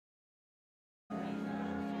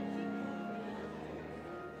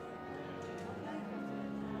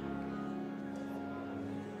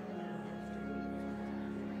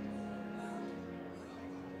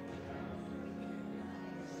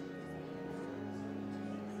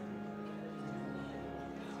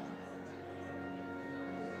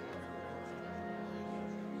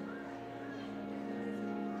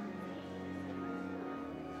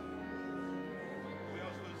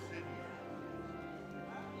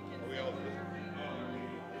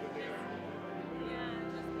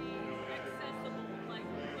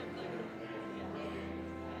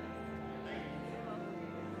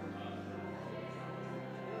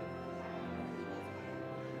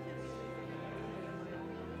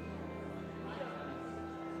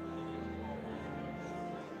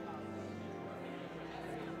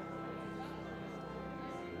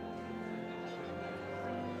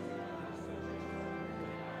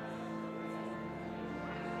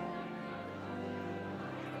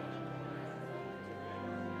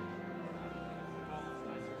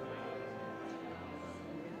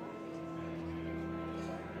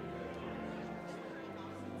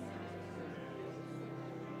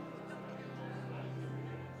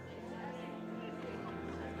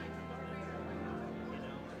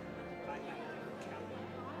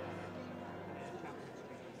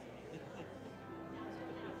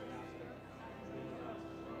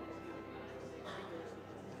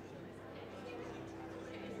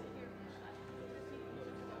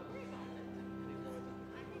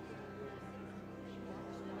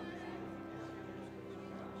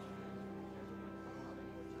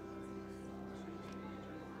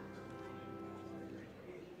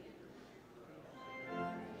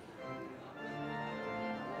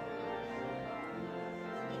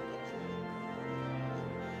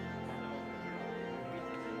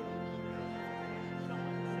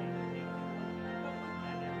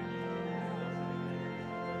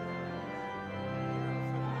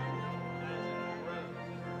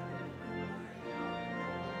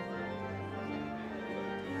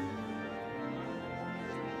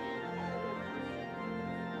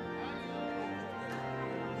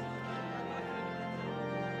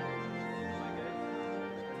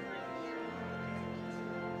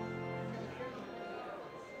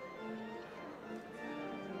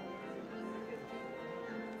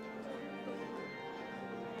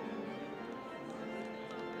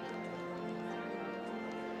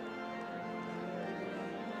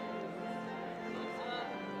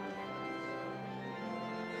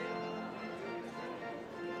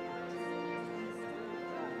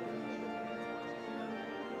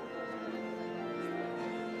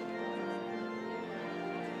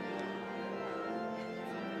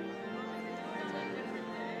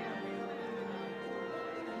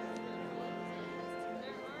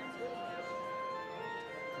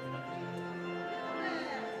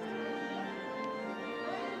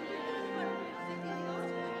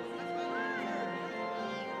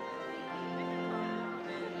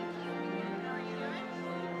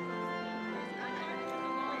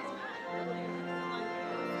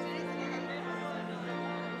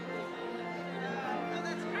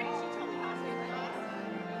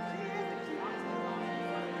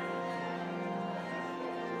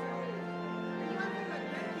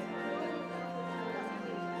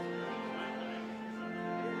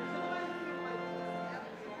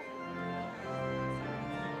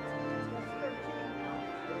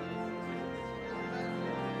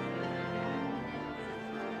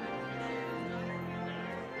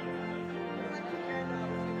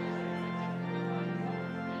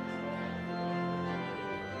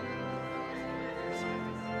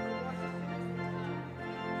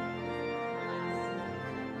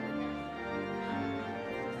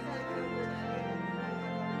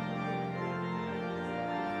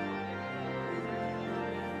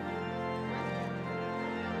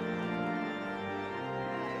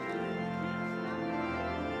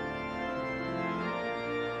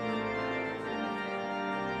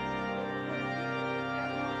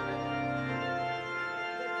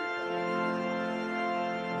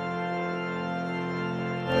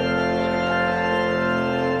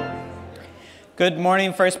Good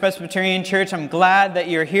morning, First Presbyterian Church. I'm glad that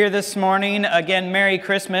you're here this morning. Again, Merry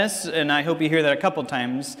Christmas, and I hope you hear that a couple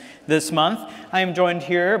times this month. I am joined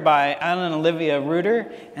here by Alan and Olivia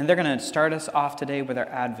Reuter, and they're going to start us off today with our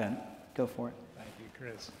Advent. Go for it. Thank you,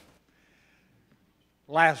 Chris.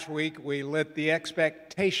 Last week, we lit the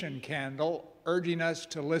expectation candle, urging us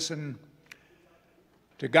to listen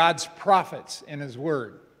to God's prophets in His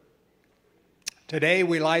Word. Today,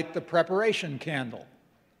 we light the preparation candle,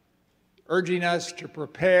 urging us to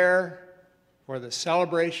prepare for the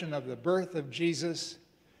celebration of the birth of Jesus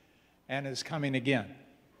and His coming again.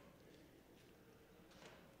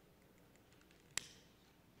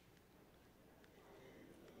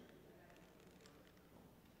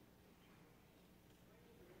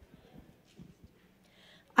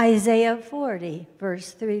 Isaiah 40,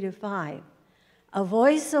 verse 3 to 5. A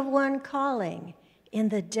voice of one calling, "In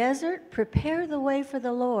the desert, prepare the way for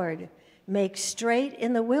the Lord. Make straight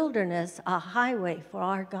in the wilderness a highway for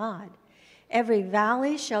our God. Every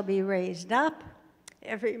valley shall be raised up,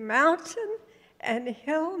 every mountain and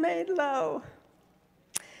hill made low.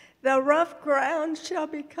 The rough ground shall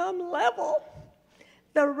become level,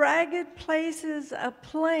 the ragged places a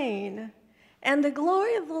plain, and the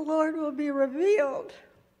glory of the Lord will be revealed.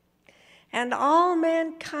 And all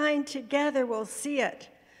mankind together will see it,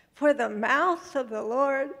 for the mouth of the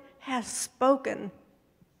Lord has spoken."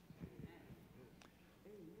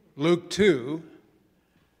 Luke 2,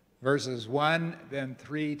 verses 1, then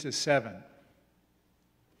 3 to 7.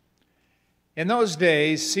 In those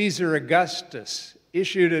days, Caesar Augustus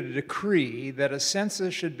issued a decree that a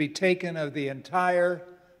census should be taken of the entire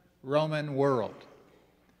Roman world.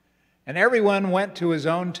 And everyone went to his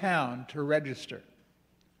own town to register.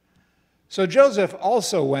 So Joseph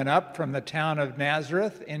also went up from the town of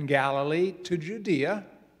Nazareth in Galilee to Judea,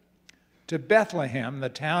 to Bethlehem, the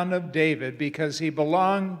town of David, because he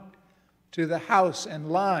belonged to the house and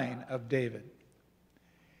line of David.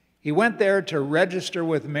 He went there to register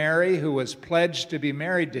with Mary, who was pledged to be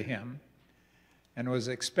married to him and was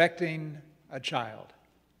expecting a child.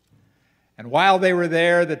 And while they were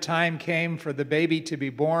there, the time came for the baby to be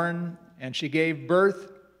born, and she gave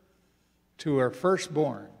birth to her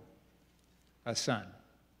firstborn, a son.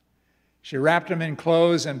 She wrapped him in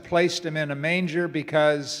clothes and placed him in a manger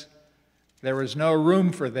because there was no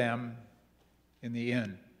room for them in the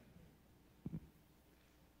inn.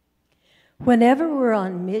 Whenever we're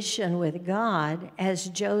on mission with God, as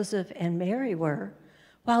Joseph and Mary were,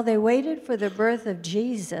 while they waited for the birth of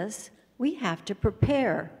Jesus, we have to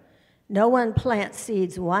prepare. No one plants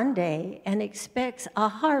seeds one day and expects a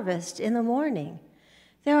harvest in the morning.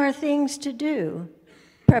 There are things to do.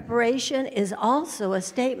 Preparation is also a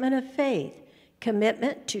statement of faith,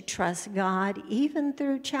 commitment to trust God even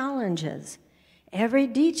through challenges. Every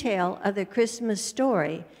detail of the Christmas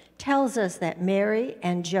story tells us that Mary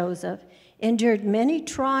and Joseph endured many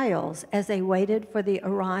trials as they waited for the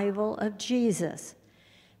arrival of Jesus.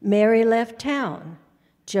 Mary left town.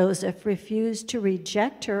 Joseph refused to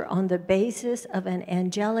reject her on the basis of an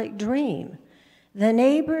angelic dream. The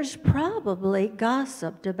neighbors probably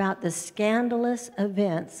gossiped about the scandalous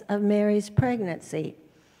events of Mary's pregnancy,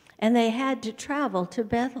 and they had to travel to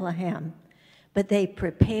Bethlehem. But they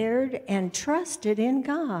prepared and trusted in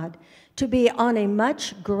God to be on a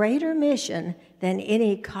much greater mission than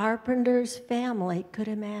any carpenter's family could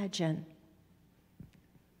imagine.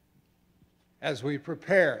 As we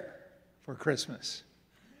prepare for Christmas,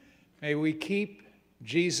 may we keep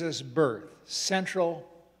Jesus' birth central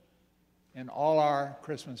in all our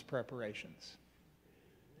Christmas preparations.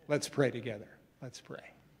 Let's pray together. Let's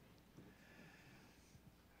pray.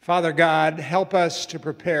 Father God, help us to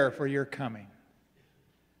prepare for your coming.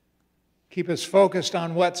 Keep us focused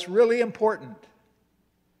on what's really important.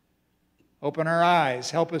 Open our eyes,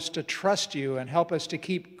 help us to trust you, and help us to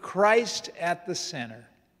keep Christ at the center.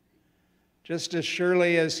 Just as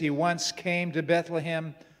surely as he once came to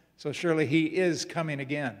Bethlehem, so surely he is coming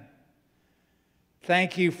again.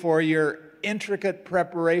 Thank you for your intricate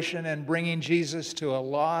preparation in bringing Jesus to a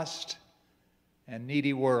lost and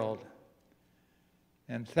needy world.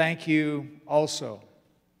 And thank you also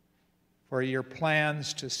for your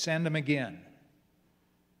plans to send him again.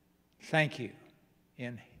 Thank you.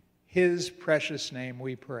 In his precious name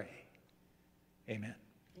we pray. Amen.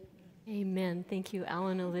 Amen. Thank you,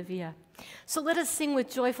 Alan and Olivia. So let us sing with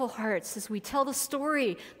joyful hearts as we tell the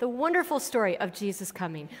story, the wonderful story of Jesus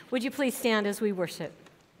coming. Would you please stand as we worship?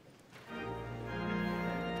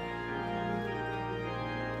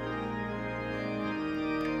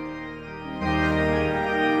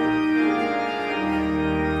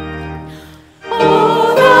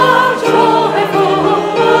 Oh, the joyful,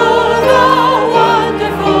 oh, the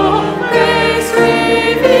wonderful, grace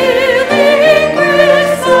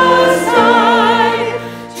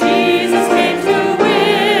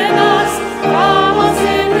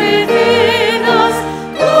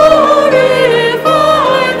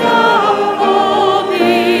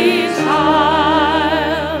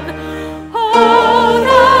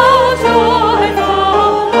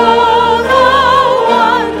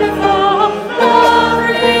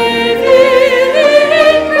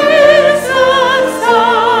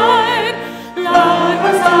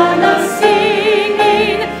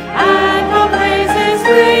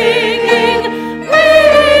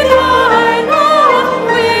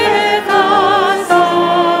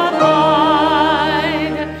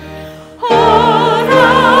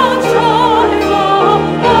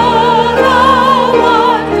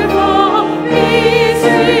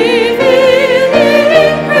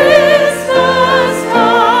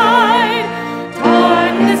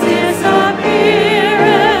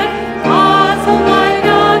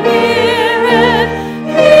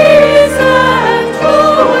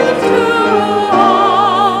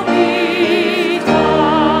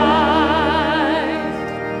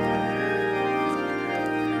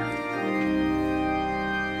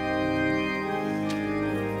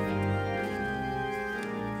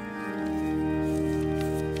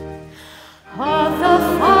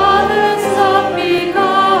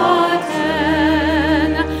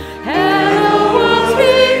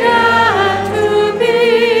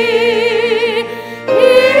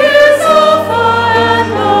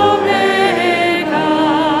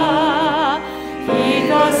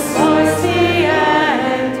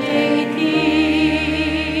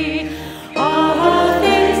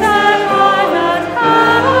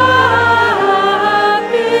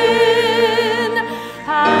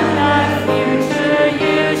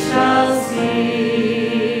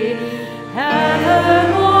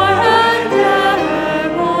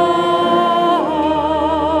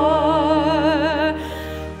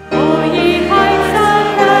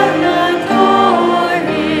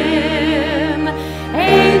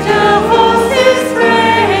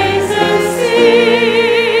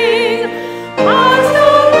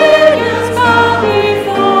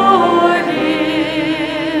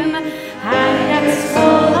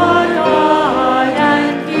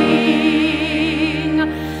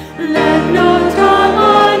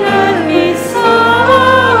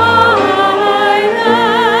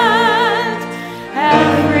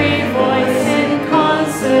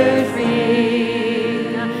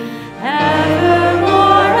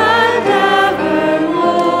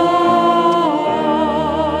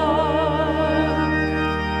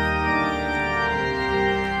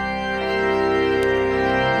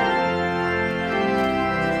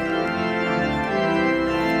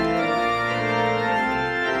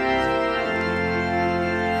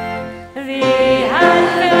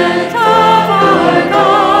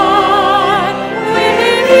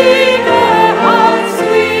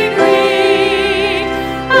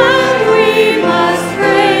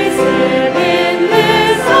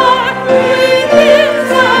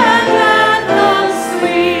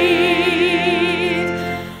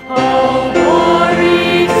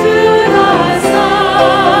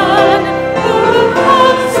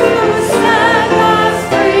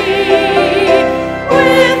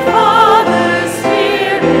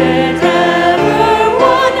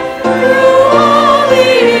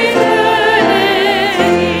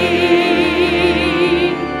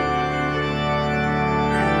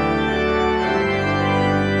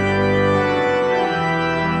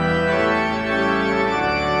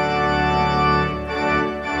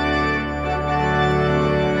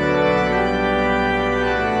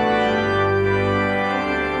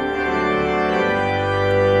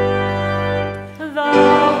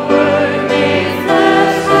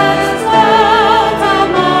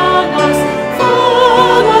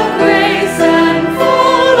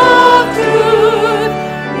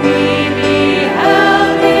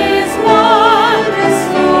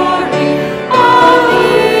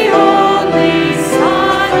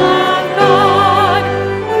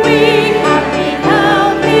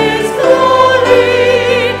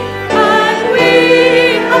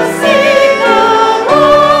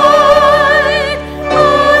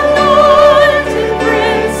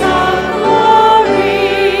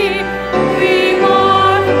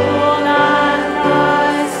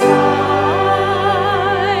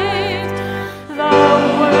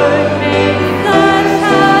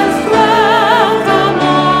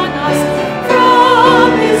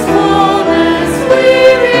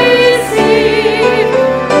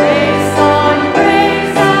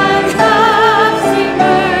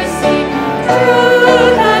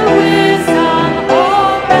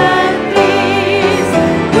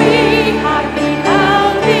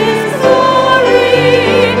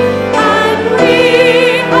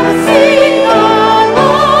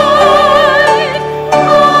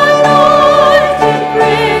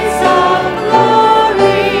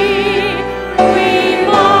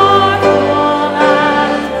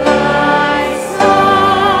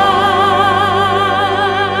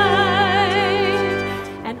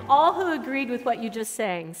what you just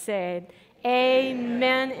sang, say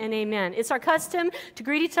amen and amen. It's our custom to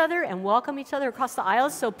greet each other and welcome each other across the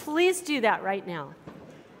aisles, so please do that right now.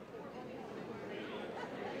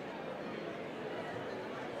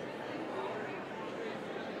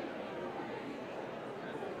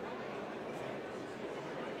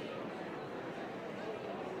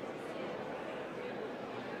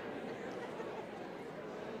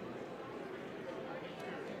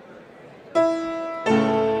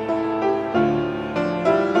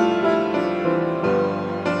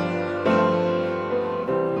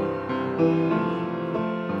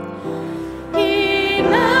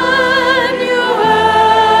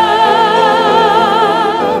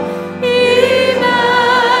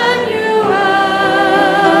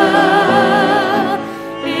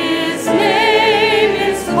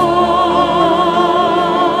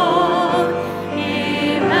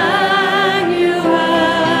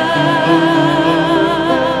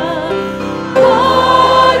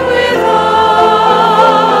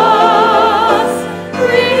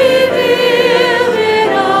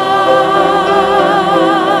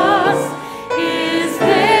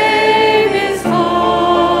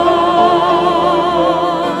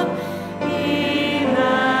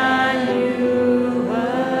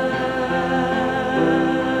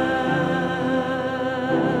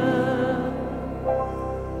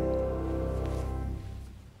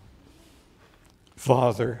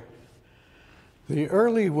 Father, the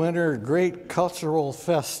early winter great cultural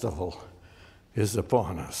festival is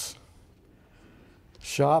upon us.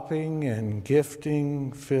 Shopping and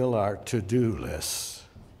gifting fill our to-do lists,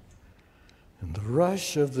 and the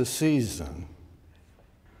rush of the season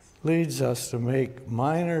leads us to make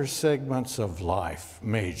minor segments of life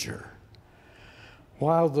major,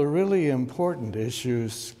 while the really important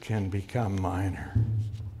issues can become minor.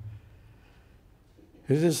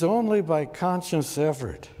 It is only by conscious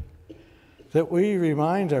effort that we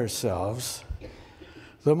remind ourselves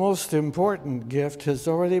the most important gift has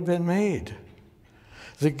already been made.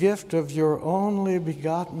 The gift of your only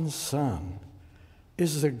begotten Son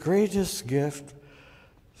is the greatest gift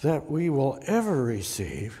that we will ever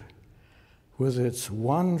receive, with its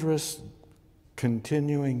wondrous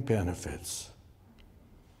continuing benefits.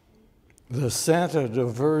 The Santa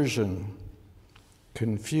diversion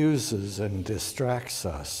confuses and distracts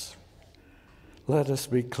us. Let us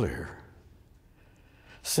be clear.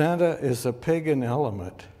 Santa is a pagan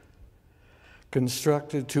element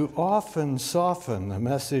constructed to often soften the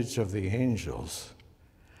message of the angels,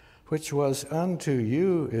 which was, "Unto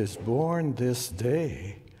you is born this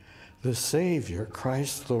day the Savior,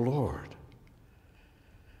 Christ the Lord."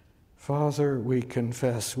 Father, we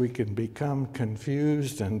confess we can become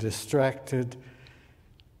confused and distracted,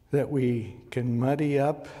 that we can muddy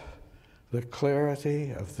up the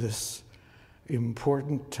clarity of this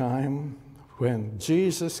important time when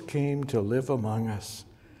Jesus came to live among us,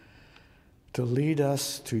 to lead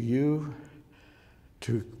us to you,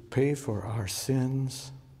 to pay for our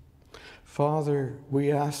sins. Father,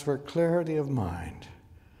 we ask for clarity of mind,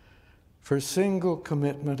 for single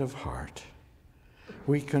commitment of heart.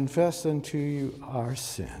 We confess unto you our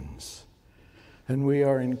sins. And we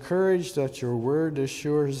are encouraged that your word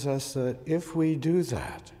assures us that if we do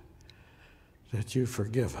that, that you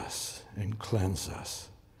forgive us and cleanse us.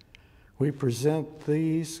 We present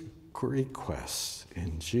these requests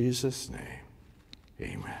in Jesus' name.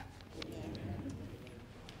 Amen.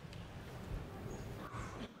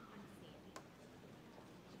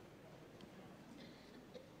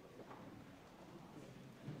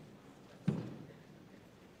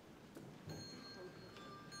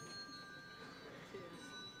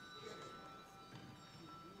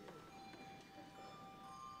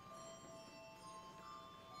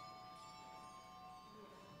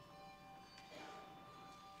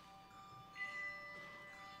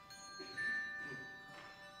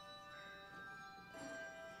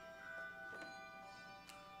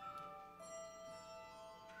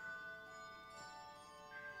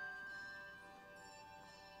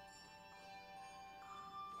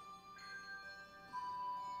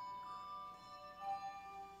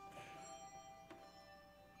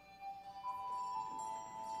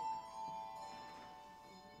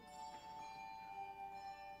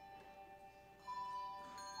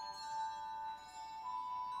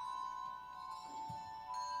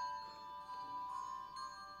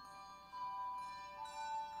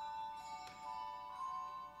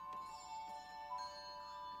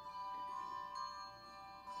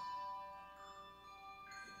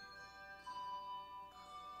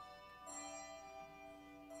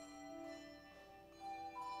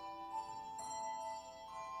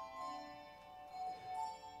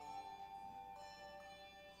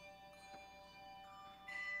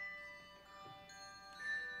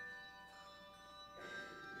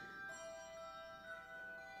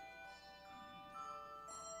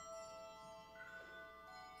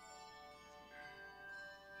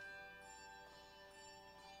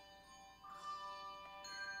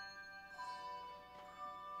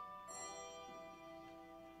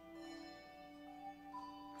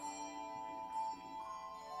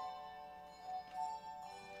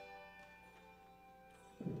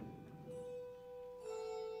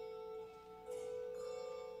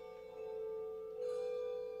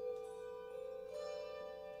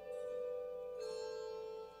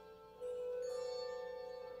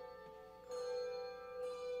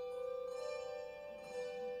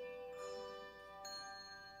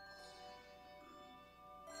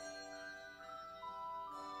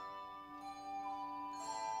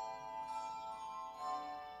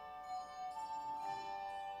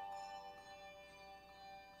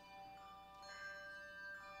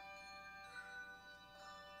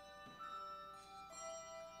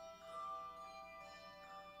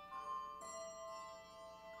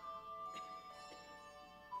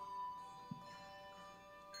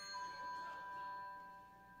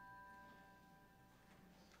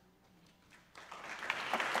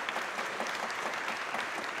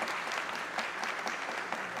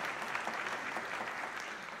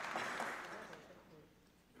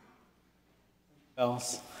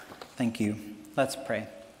 Bells. Thank you. Let's pray.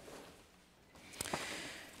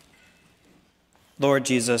 Lord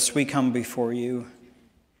Jesus, we come before you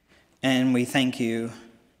and we thank you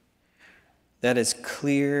that as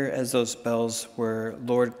clear as those bells were,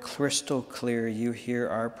 Lord, crystal clear, you hear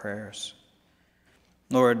our prayers.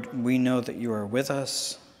 Lord, we know that you are with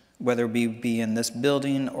us, whether we be in this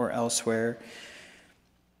building or elsewhere.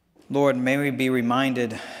 Lord, may we be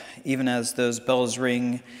reminded, even as those bells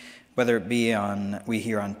ring, whether it be we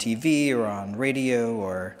hear on TV or on radio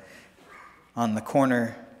or on the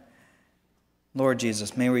corner, Lord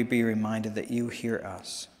Jesus, may we be reminded that you hear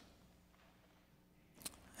us.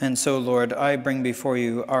 And so, Lord, I bring before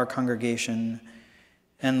you our congregation,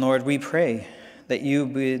 and Lord, we pray that you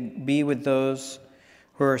would be with those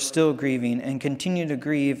who are still grieving and continue to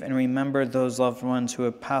grieve and remember those loved ones who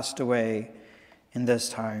have passed away in this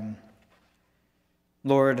time.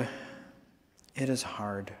 Lord, it is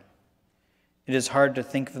hard. It is hard to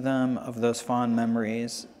think of them, of those fond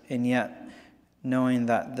memories, and yet knowing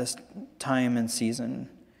that this time and season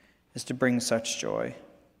is to bring such joy.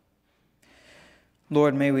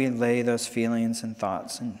 Lord, may we lay those feelings and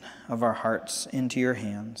thoughts of our hearts into your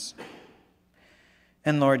hands.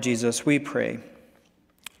 And Lord Jesus, we pray,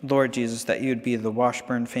 Lord Jesus, that you would be the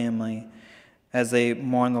Washburn family as they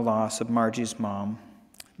mourn the loss of Margie's mom,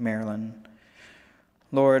 Marilyn.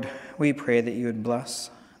 Lord, we pray that you would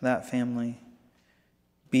bless that family,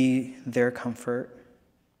 be their comfort,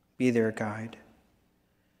 be their guide.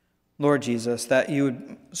 Lord Jesus, that you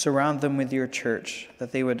would surround them with your church,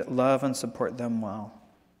 that they would love and support them well.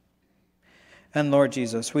 And Lord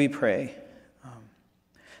Jesus, we pray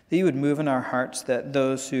that you would move in our hearts, that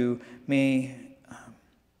those who may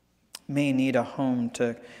need a home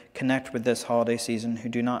to connect with this holiday season, who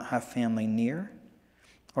do not have family near,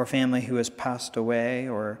 or family who has passed away,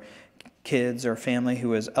 or kids or family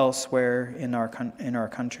who is elsewhere in our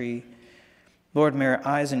country. Lord, may our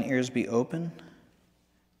eyes and ears be open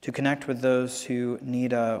to connect with those who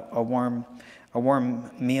need a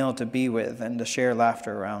warm meal to be with and to share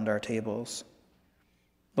laughter around our tables.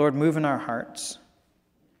 Lord, move in our hearts.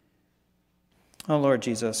 Oh, Lord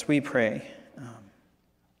Jesus, we pray.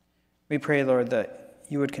 We pray, Lord, that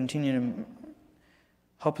you would continue to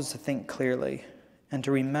help us to think clearly and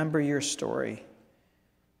to remember your story.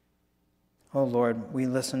 Oh, Lord, we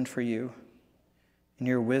listen for you in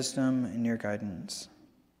your wisdom and your guidance.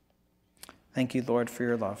 Thank you, Lord, for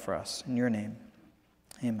your love for us. In your name,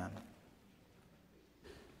 amen.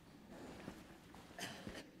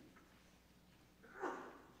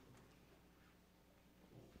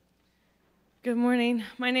 Good morning.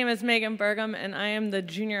 My name is Megan Burgum, and I am the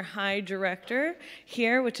junior high director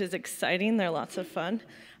here, which is exciting. They're lots of fun.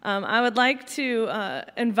 I would like to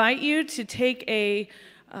invite you to take a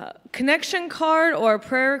connection card or a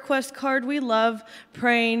prayer request card. We love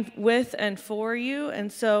praying with and for you, and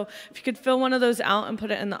so if you could fill one of those out and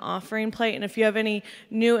put it in the offering plate, and if you have any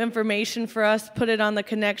new information for us, put it on the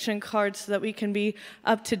connection card so that we can be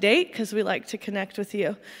up to date, because we like to connect with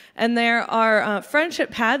you. And there are friendship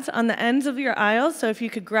pads on the ends of your aisles, so if you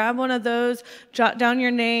could grab one of those, jot down your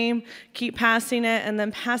name, keep passing it, and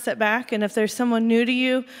then pass it back. And if there's someone new to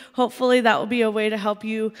you, hopefully that will be a way to help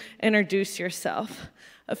you introduce yourself.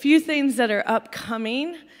 A few things that are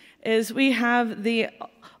upcoming is we have the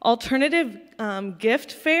alternative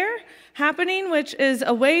gift fair happening, which is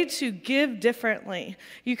a way to give differently.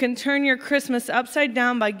 You can turn your Christmas upside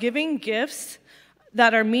down by giving gifts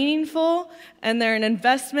that are meaningful, and they're an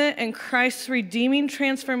investment in Christ's redeeming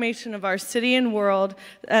transformation of our city and world,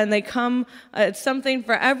 and they come, it's something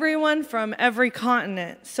for everyone from every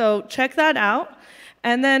continent. So check that out.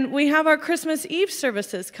 And then we have our Christmas Eve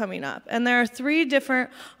services coming up, and there are 3 different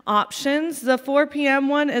options. The 4 p.m.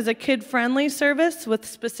 one is a kid-friendly service with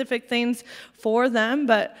specific things for them,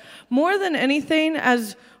 but more than anything,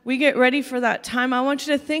 as we get ready for that time, I want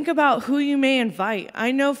you to think about who you may invite.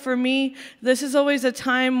 I know for me, this is always a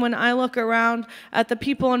time when I look around at the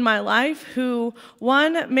people in my life who,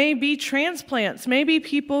 one, may be transplants, maybe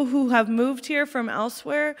people who have moved here from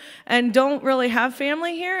elsewhere and don't really have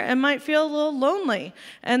family here and might feel a little lonely.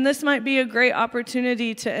 And this might be a great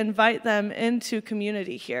opportunity to invite them into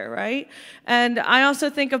community here, right? And I also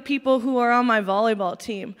think of people who are on my volleyball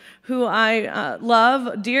team who I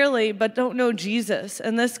love dearly but don't know Jesus.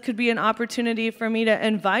 And this could be an opportunity for me to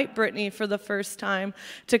invite Brittany for the first time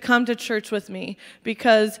to come to church with me,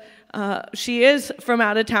 because she is from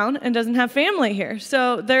out of town and doesn't have family here.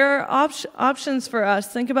 So there are options for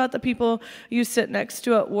us. Think about the people you sit next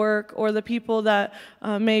to at work, or the people that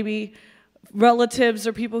maybe relatives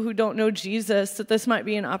or people who don't know Jesus, that this might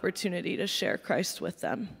be an opportunity to share Christ with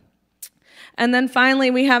them. And then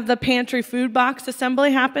finally, we have the pantry food box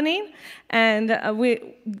assembly happening. And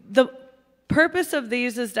the purpose of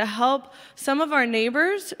these is to help some of our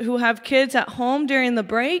neighbors who have kids at home during the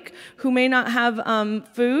break who may not have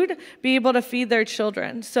food be able to feed their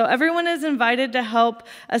children. So everyone is invited to help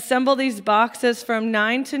assemble these boxes from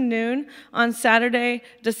 9 to noon on Saturday,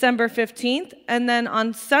 December 15th. And then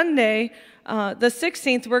on Sunday, the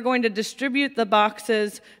 16th, we're going to distribute the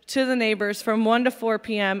boxes to the neighbors from 1 to 4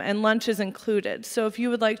 p.m., and lunch is included. So if you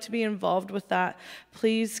would like to be involved with that,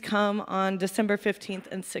 please come on December 15th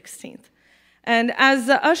and 16th. And as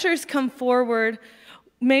the ushers come forward,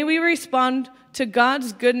 may we respond to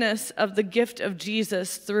God's goodness of the gift of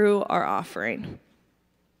Jesus through our offering.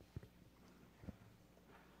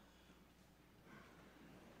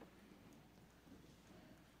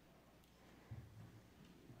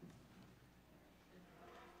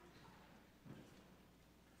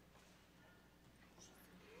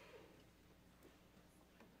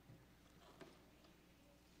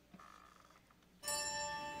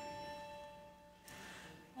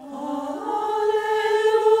 Alleluia,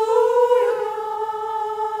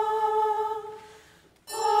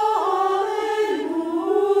 alleluia.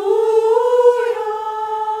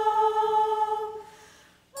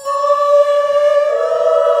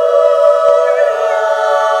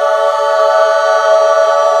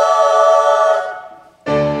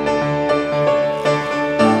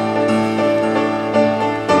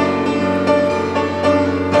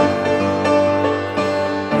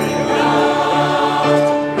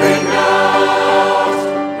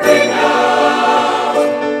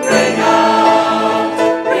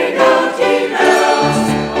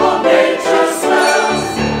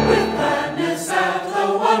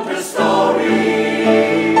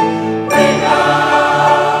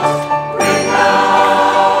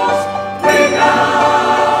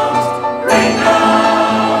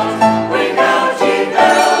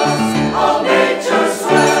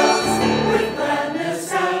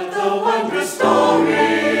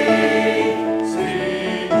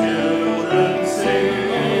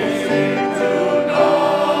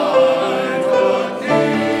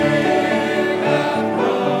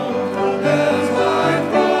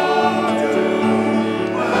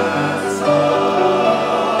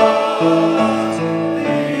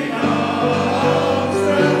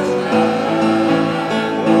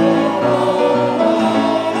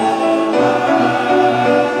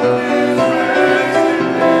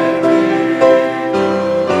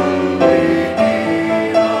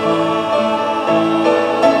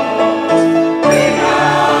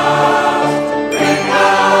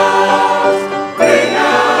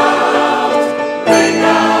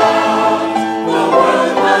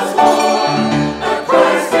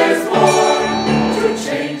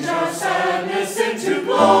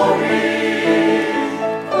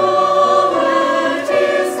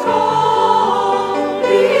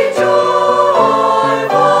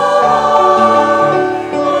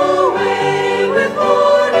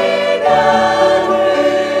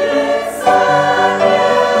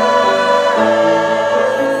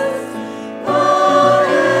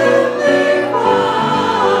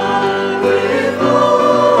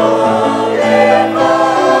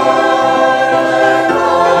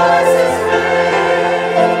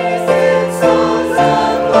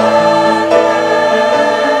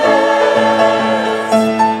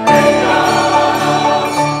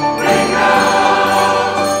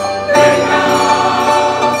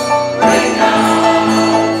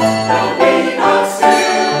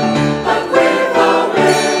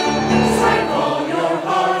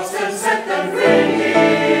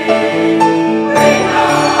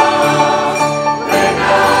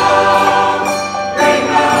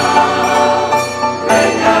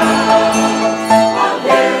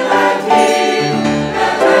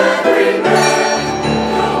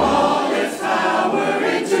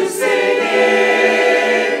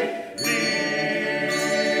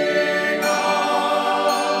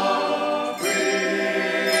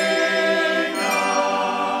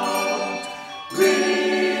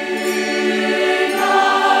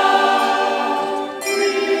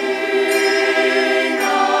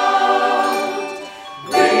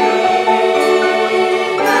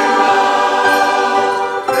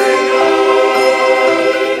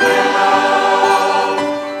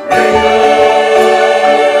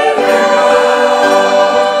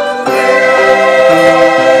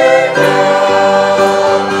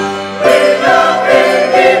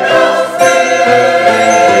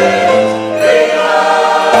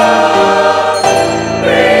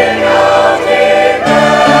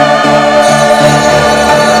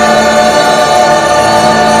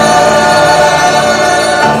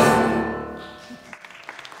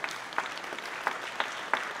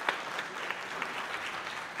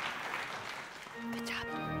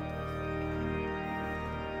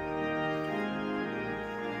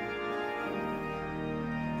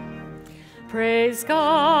 Praise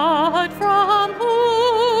God from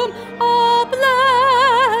whom all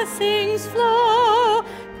blessings flow.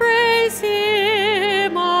 Praise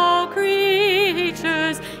Him, all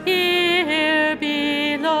creatures here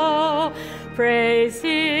below. Praise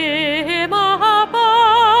Him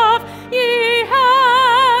above, ye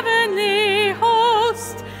heavenly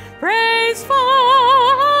hosts. Praise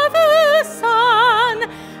Father,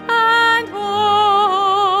 Son, and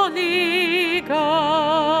Holy Ghost.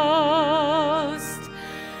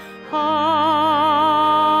 Amen.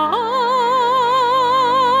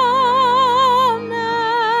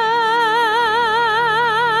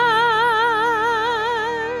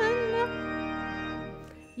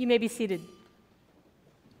 You may be seated.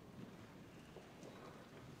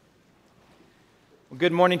 Well,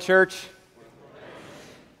 good morning, church.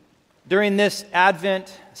 During this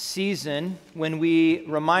Advent season, when we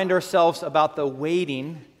remind ourselves about the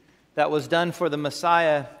waiting that was done for the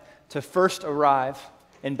Messiah to first arrive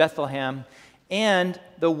in Bethlehem, and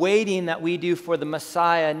the waiting that we do for the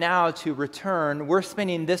Messiah now to return, we're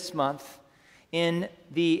spending this month in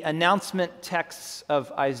the announcement texts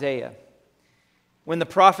of Isaiah, when the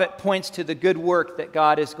prophet points to the good work that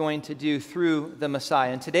God is going to do through the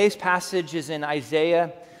Messiah. And today's passage is in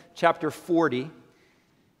Isaiah chapter 40.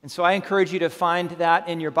 And so I encourage you to find that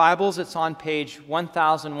in your Bibles. It's on page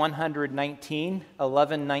 1119,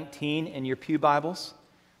 1119 in your pew Bibles.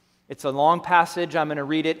 It's a long passage. I'm going to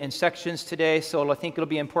read it in sections today, so I think it'll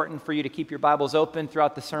be important for you to keep your Bibles open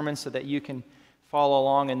throughout the sermon so that you can follow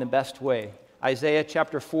along in the best way. Isaiah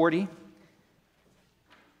chapter 40.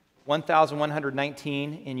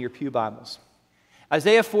 1119 in your pew Bibles.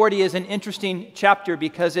 Isaiah 40 is an interesting chapter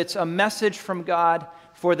because it's a message from God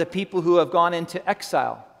for the people who have gone into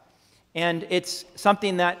exile. And it's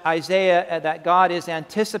something that that God is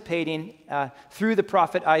anticipating through the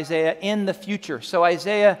prophet Isaiah in the future. So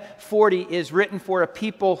Isaiah 40 is written for a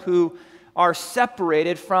people who are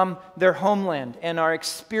separated from their homeland and are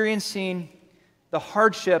experiencing the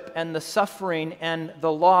hardship and the suffering and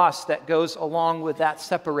the loss that goes along with that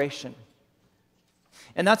separation.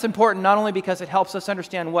 And that's important not only because it helps us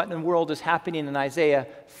understand what in the world is happening in Isaiah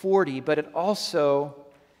 40, but it also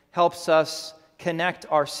helps us connect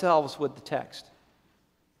ourselves with the text.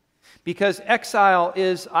 Because exile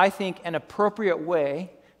is, I think, an appropriate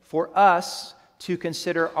way for us to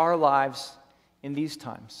consider our lives in these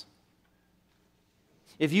times.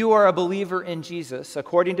 If you are a believer in Jesus,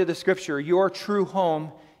 according to the Scripture, your true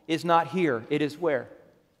home is not here. It is where?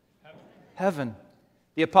 Heaven.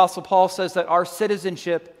 The Apostle Paul says that our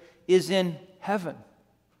citizenship is in heaven.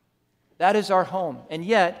 That is our home. And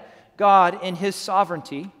yet, God, in His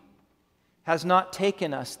sovereignty, has not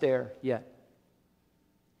taken us there yet.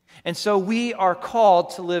 And so we are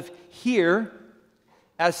called to live here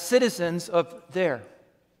as citizens of there.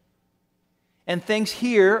 And things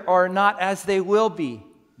here are not as they will be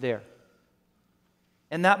there.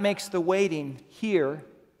 And that makes the waiting here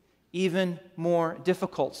even more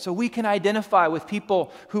difficult. So we can identify with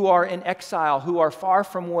people who are in exile, who are far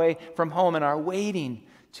from home and are waiting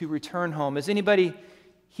to return home. Is there anybody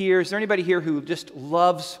here who just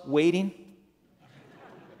loves waiting?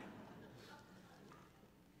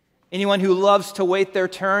 Anyone who loves to wait their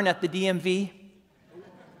turn at the DMV?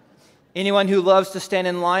 Anyone who loves to stand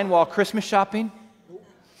in line while Christmas shopping?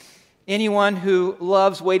 Anyone who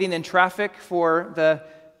loves waiting in traffic for the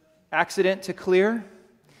accident to clear?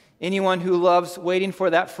 Anyone who loves waiting for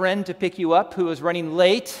that friend to pick you up who is running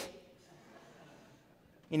late?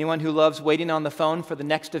 Anyone who loves waiting on the phone for the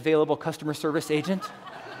next available customer service agent?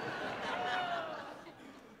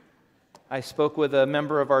 I spoke with a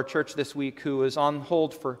member of our church this week who was on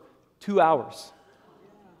hold for 2 hours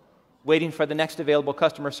waiting for the next available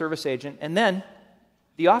customer service agent, and then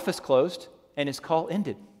the office closed and his call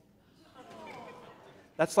ended.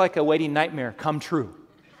 That's like a waiting nightmare come true.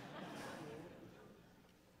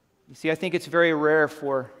 You see, I think it's very rare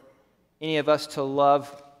for any of us to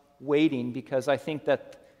love waiting because I think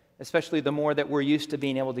that especially the more that we're used to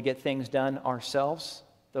being able to get things done ourselves,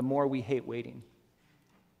 the more we hate waiting.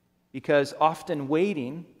 Because often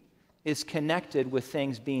waiting is connected with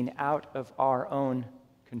things being out of our own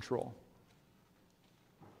control.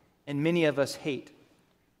 And many of us hate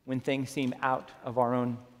when things seem out of our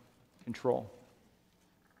own control.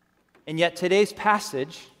 And yet today's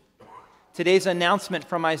passage, today's announcement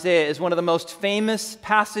from Isaiah is one of the most famous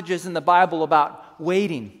passages in the Bible about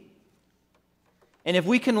waiting. And if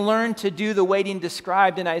we can learn to do the waiting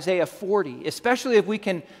described in Isaiah 40, especially if we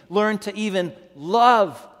can learn to even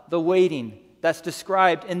love the waiting that's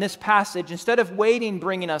described in this passage, instead of waiting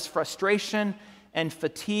bringing us frustration and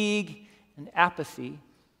fatigue and apathy,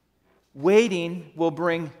 waiting will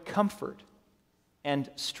bring comfort and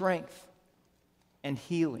strength and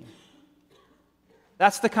healing.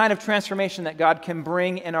 That's the kind of transformation that God can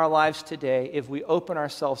bring in our lives today if we open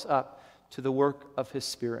ourselves up to the work of His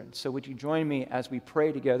Spirit. So would you join me as we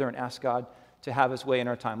pray together and ask God to have His way in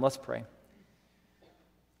our time? Let's pray.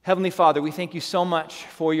 Heavenly Father, we thank you so much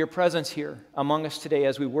for your presence here among us today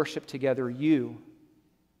as we worship together you,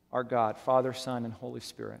 our God, Father, Son, and Holy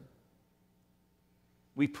Spirit.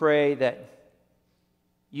 We pray that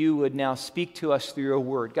you would now speak to us through your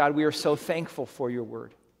word. God, we are so thankful for your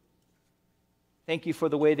word. Thank you for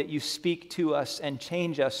the way that you speak to us and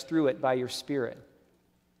change us through it by your Spirit.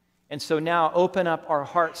 And so now open up our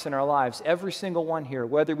hearts and our lives, every single one here,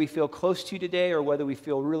 whether we feel close to you today or whether we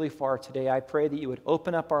feel really far today. I pray that you would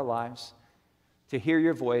open up our lives to hear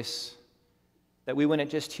your voice, that we wouldn't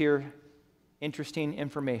just hear interesting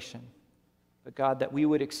information, but God, that we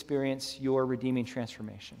would experience your redeeming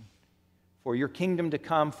transformation. For your kingdom to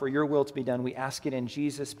come, for your will to be done, we ask it in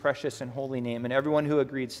Jesus' precious and holy name. And everyone who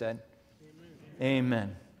agreed said,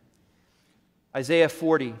 Amen. Isaiah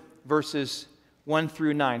 40, verses 1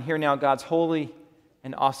 through 9. Hear now God's holy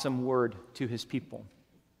and awesome word to his people.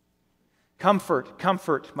 Comfort,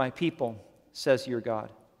 comfort my people, says your God.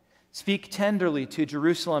 Speak tenderly to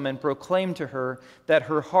Jerusalem and proclaim to her that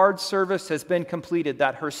her hard service has been completed,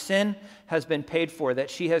 that her sin has been paid for, that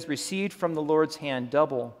she has received from the Lord's hand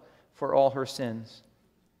double for all her sins.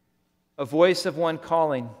 A voice of one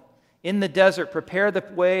calling, in the desert, prepare the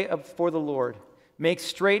way for the Lord. Make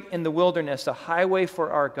straight in the wilderness a highway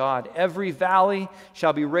for our God. Every valley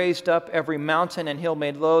shall be raised up, every mountain and hill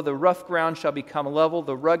made low. The rough ground shall become level,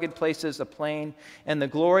 the rugged places a plain, and the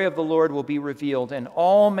glory of the Lord will be revealed, and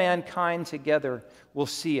all mankind together will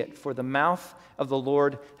see it, for the mouth of the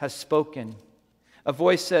Lord has spoken. A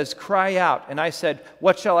voice says, cry out. And I said,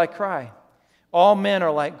 what shall I cry? All men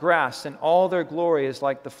are like grass, and all their glory is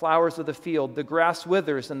like the flowers of the field. The grass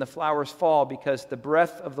withers and the flowers fall because the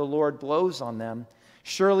breath of the Lord blows on them.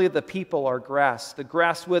 Surely the people are grass. The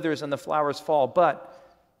grass withers and the flowers fall, but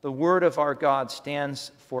the word of our God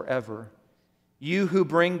stands forever. You who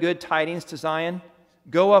bring good tidings to Zion,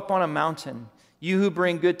 go up on a mountain. You who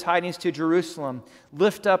bring good tidings to Jerusalem,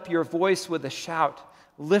 lift up your voice with a shout.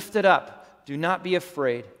 Lift it up. Do not be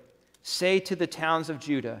afraid. Say to the towns of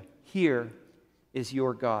Judah, here is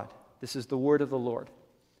your God. This is the word of the Lord.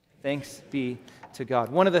 Thanks be to God.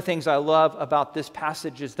 One of the things I love about this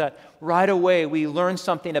passage is that right away we learn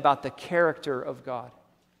something about the character of God,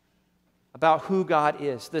 about who God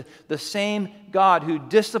is. The same God who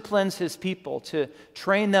disciplines his people to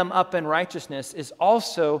train them up in righteousness is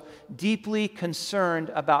also deeply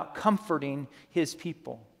concerned about comforting his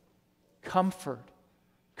people. Comfort,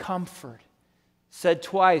 comfort. Said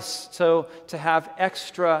twice, so to have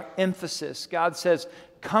extra emphasis. God says,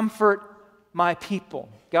 comfort my people.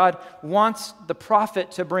 God wants the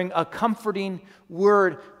prophet to bring a comforting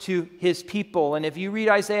word to his people. And if you read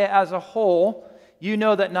Isaiah as a whole, you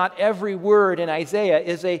know that not every word in Isaiah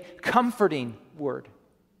is a comforting word.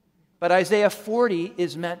 But Isaiah 40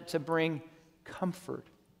 is meant to bring comfort.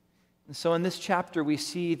 And so in this chapter, we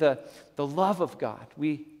see the love of God.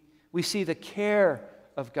 We see the care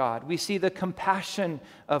of God. We see the compassion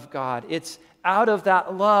of God. It's out of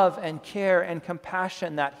that love and care and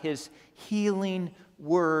compassion that his healing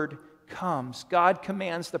word comes. God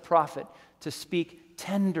commands the prophet to speak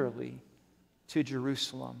tenderly to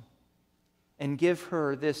Jerusalem and give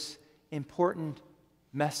her this important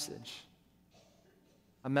message,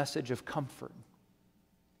 a message of comfort.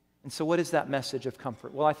 And so what is that message of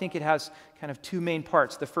comfort? Well, I think it has kind of two main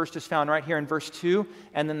parts. The first is found right here in verse 2,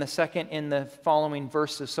 and then the second in the following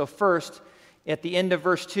verses. So first, at the end of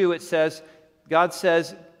verse 2, it says, God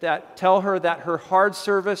says that tell her that her hard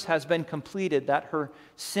service has been completed, that her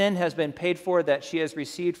sin has been paid for, that she has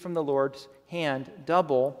received from the Lord's hand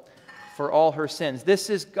double for all her sins. This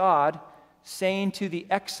is God saying to the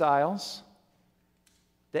exiles,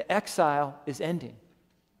 the exile is ending.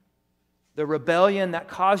 The rebellion that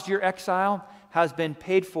caused your exile has been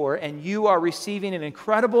paid for, and you are receiving an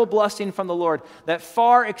incredible blessing from the Lord that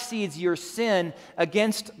far exceeds your sin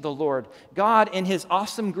against the Lord. God, in his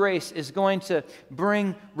awesome grace, is going to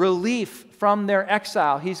bring relief from their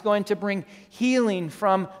exile. He's going to bring healing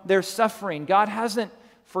from their suffering. God hasn't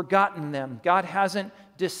forgotten them. God hasn't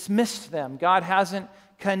dismissed them. God hasn't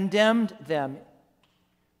condemned them.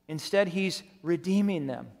 Instead, he's redeeming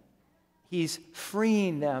them. He's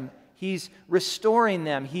freeing them. He's restoring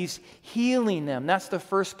them. He's healing them. That's the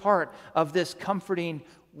first part of this comforting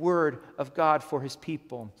word of God for his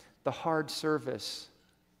people. The hard service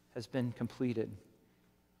has been completed.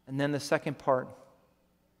 And then the second part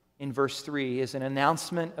in verse 3 is an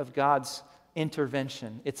announcement of God's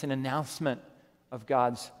intervention. It's an announcement of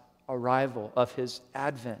God's arrival, of his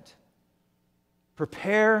advent.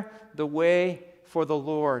 Prepare the way for the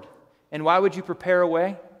Lord. And why would you prepare a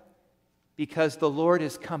way? Because the Lord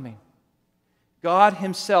is coming. God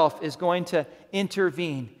himself is going to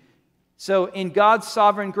intervene. So in God's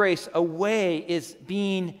sovereign grace, a way is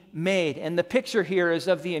being made. And the picture here is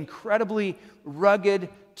of the incredibly rugged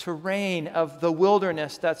terrain of the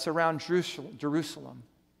wilderness that's around Jerusalem.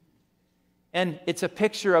 And it's a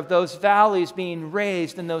picture of those valleys being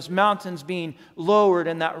raised and those mountains being lowered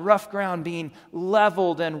and that rough ground being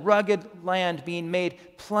leveled and rugged land being made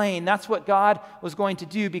plain. That's what God was going to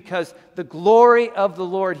do, because the glory of the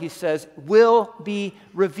Lord, he says, will be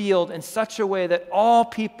revealed in such a way that all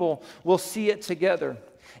people will see it together.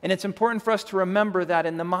 And it's important for us to remember that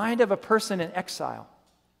in the mind of a person in exile,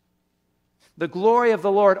 the glory of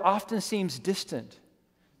the Lord often seems distant.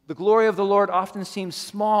 The glory of the Lord often seems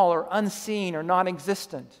small or unseen or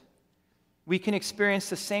non-existent. We can experience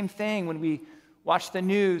the same thing when we watch the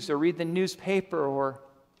news or read the newspaper or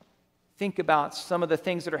think about some of the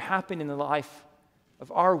things that are happening in the life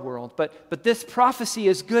of our world. But this prophecy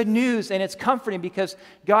is good news, and it's comforting because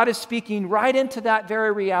God is speaking right into that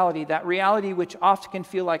very reality, that reality which often can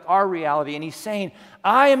feel like our reality. And he's saying,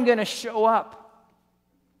 I am going to show up.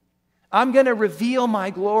 I'm going to reveal my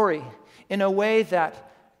glory in a way that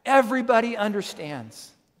everybody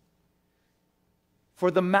understands. For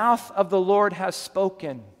the mouth of the Lord has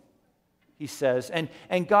spoken, he says.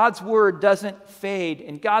 And God's word doesn't fade,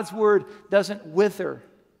 and God's word doesn't wither.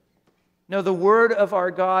 No, the word of our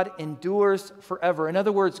God endures forever. In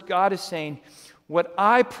other words, God is saying, what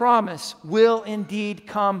I promise will indeed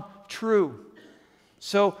come true.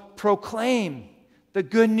 So proclaim the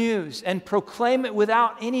good news and proclaim it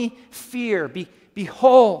without any fear.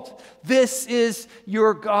 Behold, this is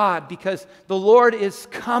your God, because the Lord is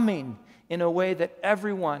coming in a way that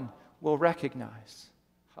everyone will recognize.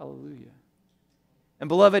 Hallelujah. And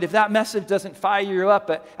beloved, if that message doesn't fire you up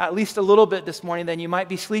at least a little bit this morning, then you might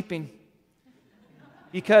be sleeping.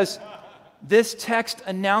 Because this text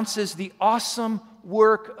announces the awesome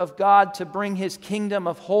work of God to bring his kingdom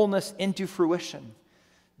of wholeness into fruition.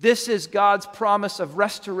 This is God's promise of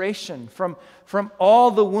restoration from all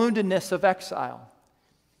the woundedness of exile.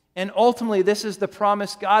 And ultimately, this is the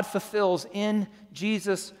promise God fulfills in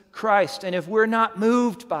Jesus Christ. And if we're not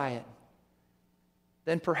moved by it,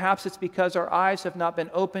 then perhaps it's because our eyes have not been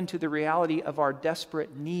opened to the reality of our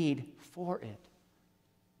desperate need for it.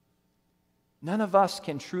 None of us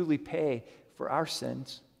can truly pay for our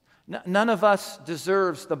sins. None of us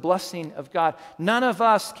deserves the blessing of God. None of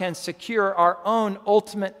us can secure our own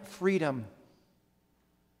ultimate freedom.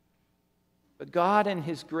 But God in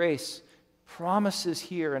his grace promises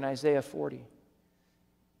here in Isaiah 40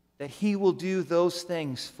 that he will do those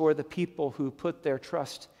things for the people who put their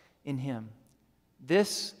trust in him.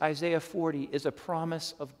 This, Isaiah 40, is a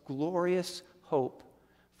promise of glorious hope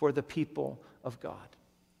for the people of God.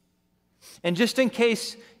 And just in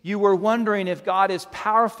case you were wondering if God is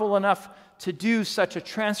powerful enough to do such a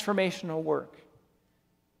transformational work,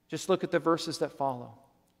 just look at the verses that follow.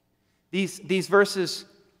 These verses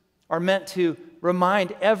are meant to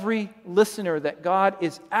remind every listener that God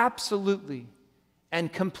is absolutely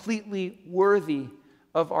and completely worthy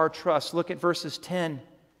of our trust. Look at verses 10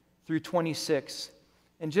 through 26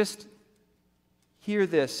 and just hear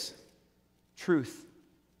this truth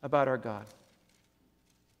about our God.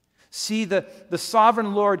 See, the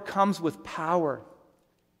sovereign Lord comes with power,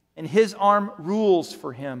 and his arm rules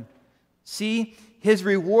for him. See, his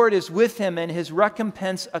reward is with him, and his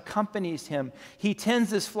recompense accompanies him. He tends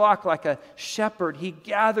his flock like a shepherd. He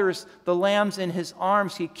gathers the lambs in his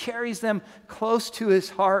arms. He carries them close to his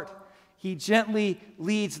heart. He gently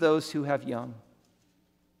leads those who have young.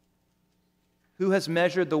 Who has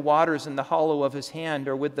measured the waters in the hollow of his hand,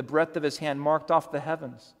 or with the breadth of his hand marked off the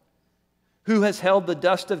heavens? Who has held the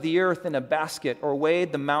dust of the earth in a basket, or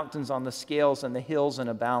weighed the mountains on the scales and the hills in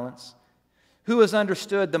a balance? Who has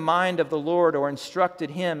understood the mind of the Lord, or instructed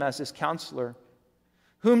him as his counselor?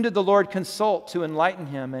 Whom did the Lord consult to enlighten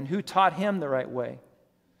him, and who taught him the right way?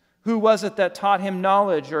 Who was it that taught him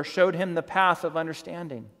knowledge, or showed him the path of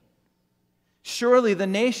understanding? Surely the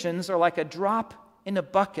nations are like a drop in a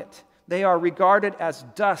bucket. They are regarded as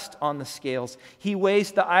dust on the scales. He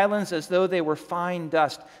weighs the islands as though they were fine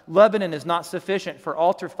dust. Lebanon is not sufficient for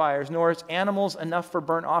altar fires, nor is animals enough for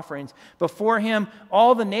burnt offerings. Before him,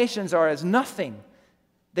 all the nations are as nothing.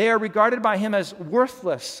 They are regarded by him as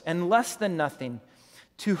worthless and less than nothing.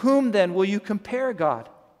 To whom then will you compare God?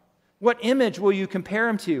 What image will you compare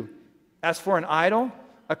him to? As for an idol,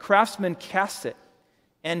 a craftsman casts it.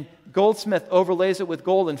 And goldsmith overlays it with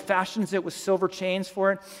gold and fashions it with silver chains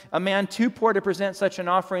for it. A man too poor to present such an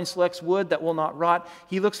offering selects wood that will not rot.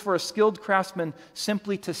 He looks for a skilled craftsman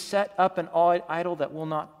simply to set up an idol that will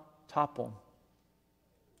not topple.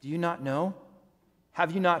 Do you not know?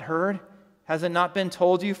 Have you not heard? Has it not been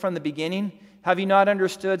told you from the beginning? Have you not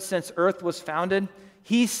understood since earth was founded?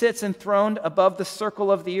 He sits enthroned above the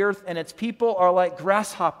circle of the earth, and its people are like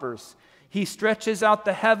grasshoppers. He stretches out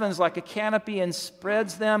the heavens like a canopy and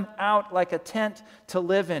spreads them out like a tent to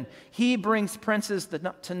live in. He brings princes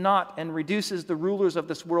to naught and reduces the rulers of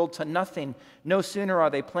this world to nothing. No sooner are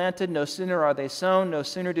they planted, no sooner are they sown, no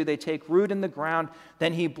sooner do they take root in the ground,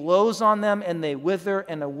 than he blows on them and they wither,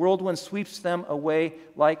 and a whirlwind sweeps them away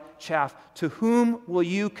like chaff. To whom will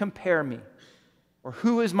you compare me? Or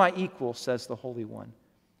who is my equal, says the Holy One.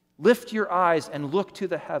 Lift your eyes and look to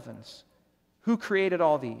the heavens. Who created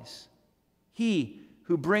all these? He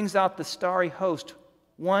who brings out the starry host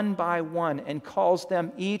one by one and calls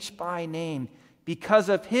them each by name. Because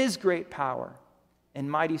of his great power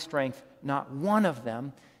and mighty strength, not one of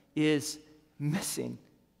them is missing.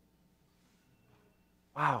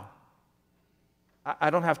 Wow.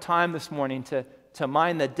 I don't have time this morning to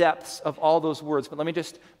mine the depths of all those words, but let me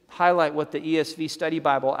just highlight what the ESV Study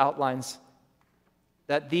Bible outlines.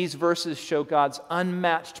 That these verses show God's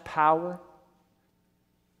unmatched power,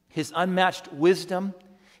 His unmatched wisdom,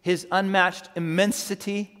 His unmatched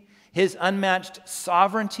immensity, His unmatched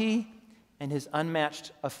sovereignty, and His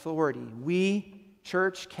unmatched authority. We,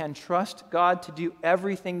 church, can trust God to do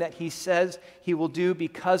everything that He says He will do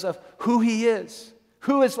because of who He is.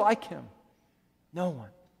 Who is like Him? No one.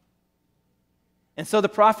 And so the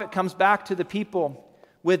prophet comes back to the people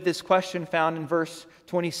with this question found in verse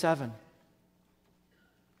 27.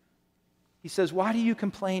 He says, "Why do you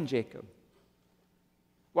complain, Jacob?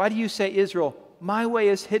 Why do you say, Israel, my way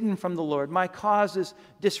is hidden from the Lord, my cause is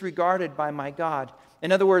disregarded by my God?"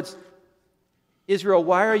 In other words, Israel,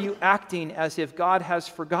 why are you acting as if God has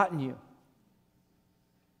forgotten you?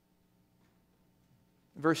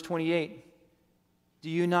 Verse 28, do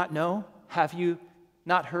you not know? Have you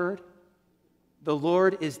not heard? The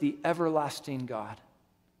Lord is the everlasting God,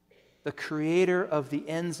 the creator of the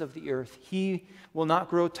ends of the earth. He will not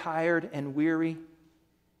grow tired and weary,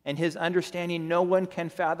 and His understanding no one can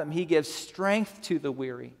fathom. He gives strength to the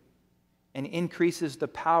weary and increases the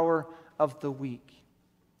power of the weak.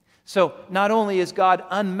 So not only is God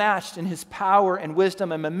unmatched in His power and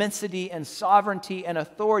wisdom and immensity and sovereignty and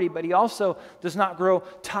authority, but He also does not grow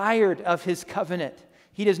tired of His covenant.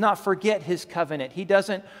 He does not forget His covenant. He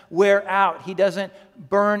doesn't wear out. He doesn't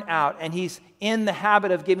burn out. And He's in the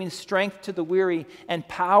habit of giving strength to the weary and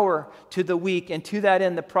power to the weak. And to that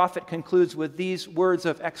end, the prophet concludes with these words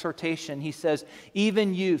of exhortation. He says,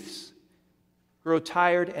 "Even youths grow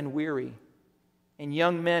tired and weary, and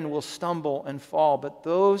young men will stumble and fall. But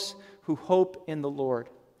those who hope in the Lord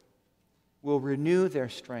will renew their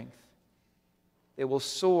strength. They will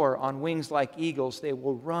soar on wings like eagles. They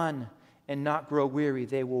will run and not grow weary.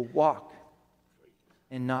 They will walk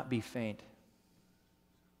and not be faint."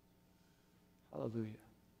 Hallelujah.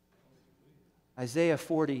 Isaiah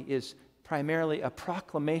 40 is primarily a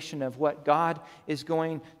proclamation of what God is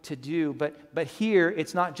going to do. But here,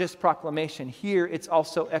 it's not just proclamation. Here, it's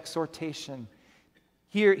also exhortation.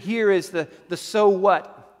 Here is the so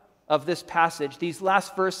what of this passage. These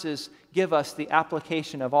last verses give us the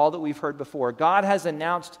application of all that we've heard before. God has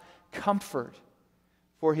announced comfort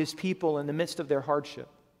for His people in the midst of their hardship.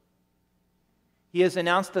 He has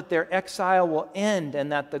announced that their exile will end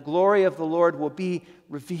and that the glory of the Lord will be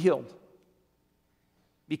revealed.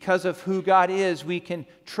 Because of who God is, we can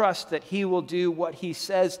trust that He will do what He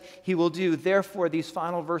says He will do. Therefore, these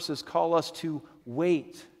final verses call us to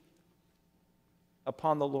wait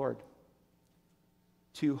upon the Lord,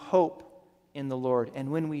 to hope in the Lord.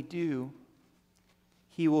 And when we do,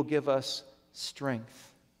 He will give us strength.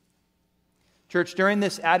 Church, during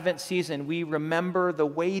this Advent season, we remember the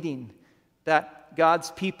waiting that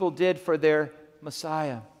God's people did for their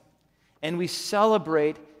Messiah. And we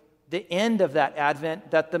celebrate the end of that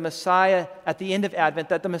Advent, that the Messiah, at the end of Advent,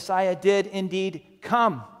 that the Messiah did indeed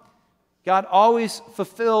come. God always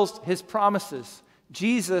fulfills His promises.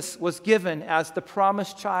 Jesus was given as the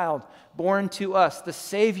promised child born to us, the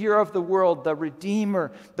Savior of the world, the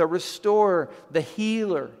Redeemer, the Restorer, the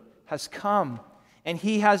Healer has come. And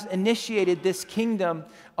He has initiated this kingdom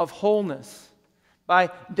of wholeness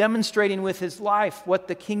by demonstrating with His life what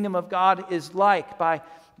the kingdom of God is like, by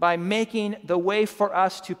by making the way for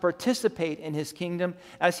us to participate in his kingdom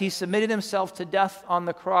as he submitted himself to death on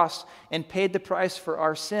the cross and paid the price for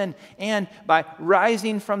our sin, and by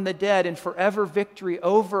rising from the dead in forever victory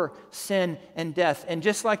over sin and death. And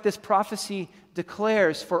just like this prophecy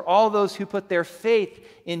declares, for all those who put their faith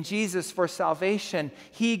in Jesus for salvation,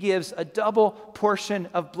 he gives a double portion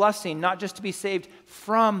of blessing, not just to be saved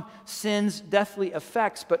from sin's deathly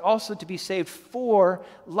effects, but also to be saved for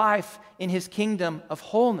life in his kingdom of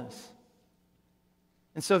wholeness.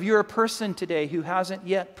 And so if you're a person today who hasn't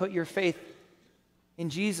yet put your faith in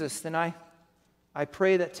Jesus, then I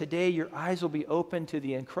pray that today your eyes will be open to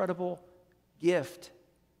the incredible gift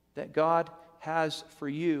that God has for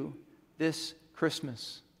you this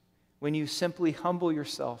Christmas, when you simply humble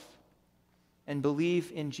yourself and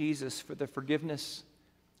believe in Jesus for the forgiveness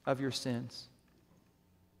of your sins.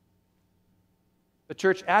 But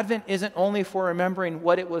church, Advent isn't only for remembering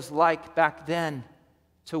what it was like back then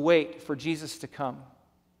to wait for Jesus to come.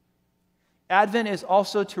 Advent is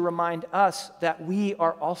also to remind us that we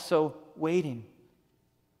are also waiting.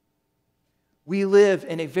 We live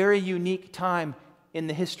in a very unique time in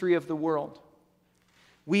the history of the world.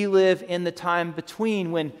 We live in the time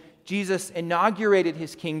between when Jesus inaugurated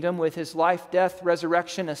his kingdom with his life, death,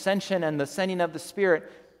 resurrection, ascension, and the sending of the Spirit,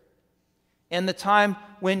 and the time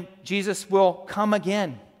when Jesus will come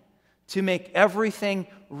again to make everything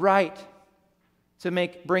right, to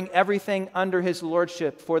bring everything under his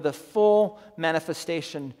lordship for the full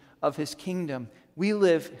manifestation of his kingdom. We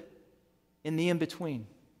live in the in-between.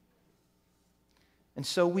 And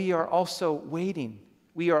so we are also waiting.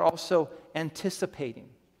 We are also anticipating.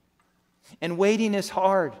 And waiting is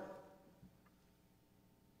hard,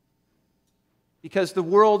 because the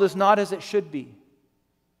world is not as it should be.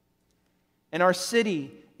 And our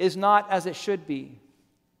city is not as it should be.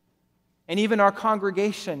 And even our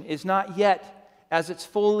congregation is not yet as it's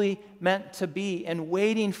fully meant to be. And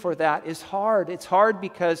waiting for that is hard. It's hard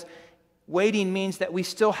because waiting means that we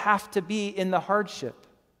still have to be in the hardship.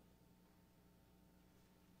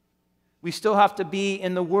 We still have to be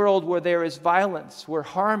in the world where there is violence, where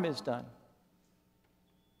harm is done.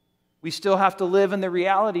 We still have to live in the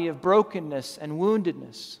reality of brokenness and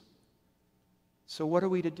woundedness. So what are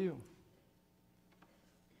we to do?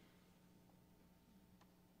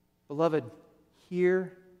 Beloved,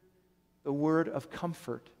 hear the word of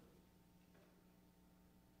comfort.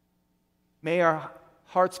 May our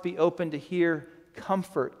hearts be open to hear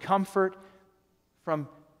comfort. Comfort from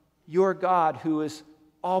your God, who is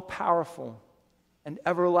all-powerful and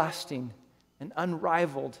everlasting and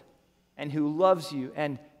unrivaled, and who loves you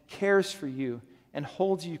and cares for you and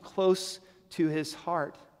holds you close to his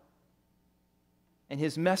heart. And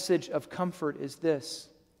his message of comfort is this: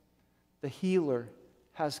 the healer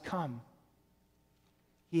has come.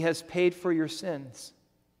 He has paid for your sins.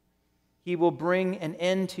 He will bring an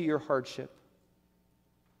end to your hardship.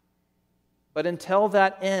 But until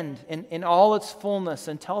that end, in all its fullness,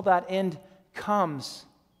 until that end comes,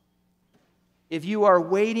 if you are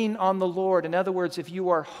waiting on the Lord, in other words, if you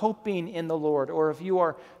are hoping in the Lord, or if you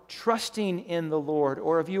are trusting in the Lord,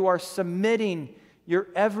 or if you are submitting your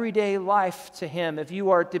everyday life to him, if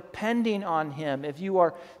you are depending on him, if you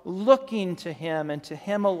are looking to him and to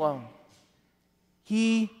him alone,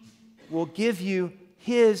 he will give you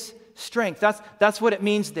his strength. That's what it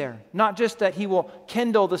means there. Not just that he will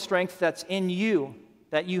kindle the strength that's in you,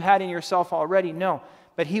 that you had in yourself already, no,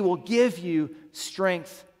 but he will give you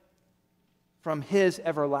strength from his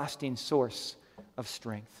everlasting source of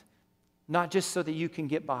strength. Not just so that you can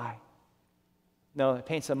get by. No, it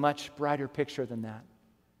paints a much brighter picture than that.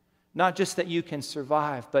 Not just that you can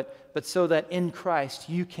survive, but so that in Christ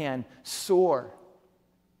you can soar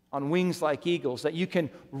on wings like eagles, that you can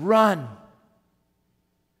run,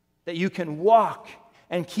 that you can walk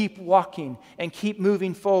and keep walking and keep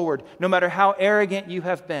moving forward, no matter how arrogant you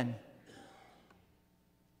have been,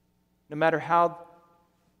 no matter how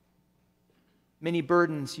many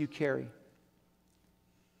burdens you carry,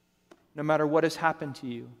 no matter what has happened to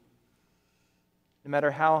you, no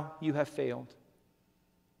matter how you have failed.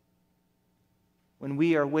 When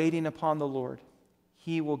we are waiting upon the Lord,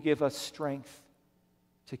 he will give us strength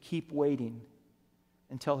to keep waiting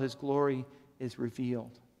until his glory is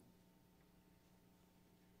revealed.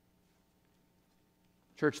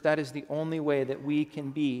 Church, that is the only way that we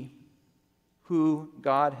can be who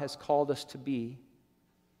God has called us to be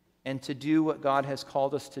and to do what God has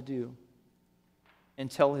called us to do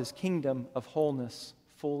until his kingdom of wholeness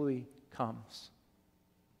fully comes.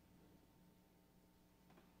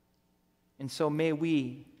 And so may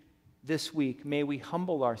we, this week, may we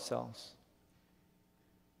humble ourselves.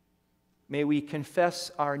 May we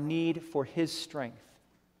confess our need for his strength.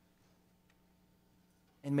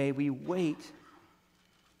 And may we wait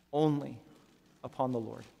only upon the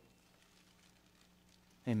Lord.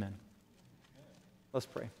 Amen. Let's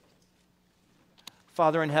pray.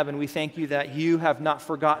 Father in heaven, we thank you that you have not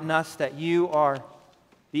forgotten us, that you are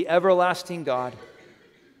the everlasting God.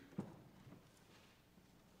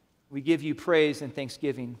 We give you praise and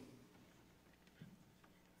thanksgiving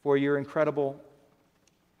for your incredible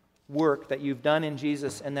work that you've done in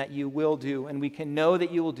Jesus and that you will do. And we can know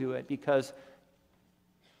that you will do it because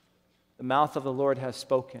the mouth of the Lord has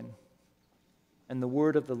spoken, and the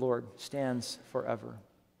word of the Lord stands forever.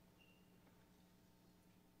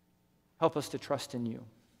 Help us to trust in you.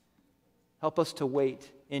 Help us to wait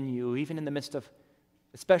in you, even in the midst of,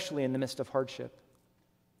 especially in the midst of hardship.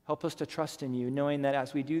 Help us to trust in you, knowing that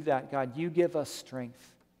as we do that, God, you give us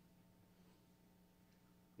strength.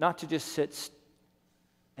 Not to just sit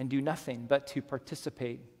and do nothing, but to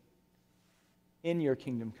participate in your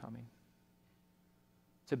kingdom coming.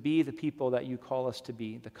 To be the people that you call us to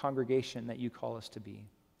be, the congregation that you call us to be.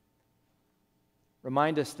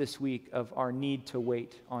 Remind us this week of our need to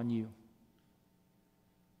wait on you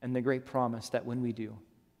and the great promise that when we do,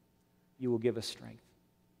 you will give us strength.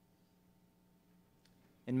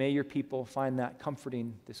 And may your people find that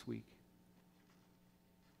comforting this week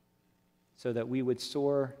so that we would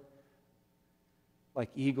soar like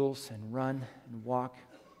eagles and run and walk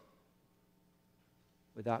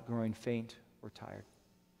without growing faint or tired.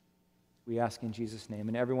 We ask in Jesus' name.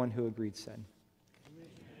 And everyone who agreed said,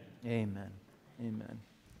 Amen. Amen.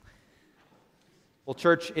 Well,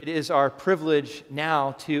 church, it is our privilege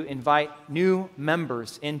now to invite new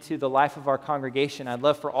members into the life of our congregation. I'd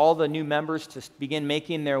love for all the new members to begin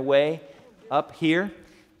making their way up here.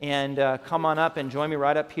 And come on up and join me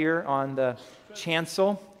right up here on the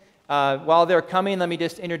chancel. While they're coming, let me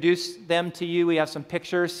just introduce them to you. We have some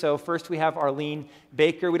pictures. So first we have Arlene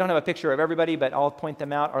Baker. We don't have a picture of everybody, but I'll point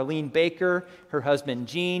them out. Arlene Baker, her husband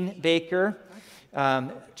Gene Baker,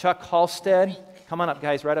 Chuck Halstead. Come on up,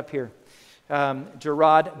 guys, right up here.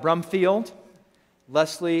 Gerard Brumfield,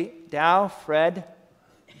 Leslie Dow, Fred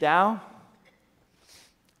Dow,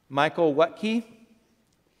 Michael Wutke,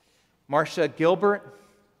 Marcia Gilbert,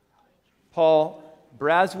 Paul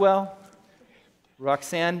Braswell,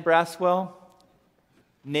 Roxanne Braswell,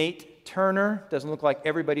 Nate Turner. Doesn't look like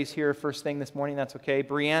everybody's here first thing this morning. That's okay.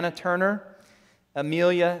 Brianna Turner,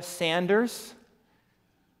 Amelia Sanders,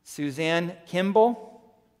 Suzanne Kimball,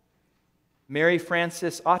 Mary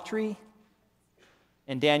Frances Autry,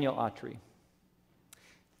 and Daniel Autry.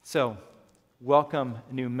 So, welcome,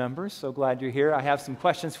 new members. So glad you're here. I have some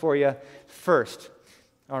questions for you first.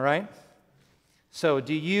 All right? So,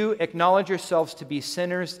 do you acknowledge yourselves to be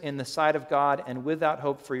sinners in the sight of God and without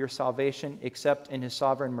hope for your salvation except in His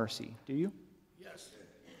sovereign mercy? Do you? Yes.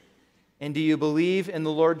 And do you believe in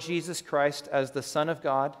the Lord Jesus Christ as the Son of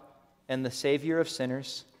God and the Savior of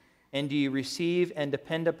sinners? And do you receive and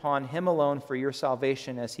depend upon Him alone for your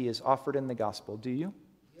salvation as He is offered in the gospel? Do you?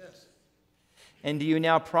 Yes. And do you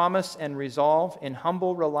now promise and resolve in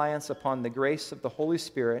humble reliance upon the grace of the Holy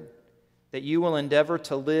Spirit that you will endeavor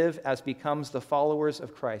to live as becomes the followers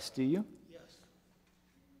of Christ? Do you? Yes.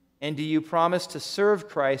 And do you promise to serve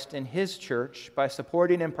Christ in His church by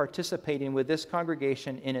supporting and participating with this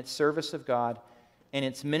congregation in its service of God and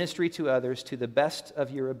its ministry to others to the best of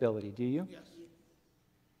your ability? Do you? Yes.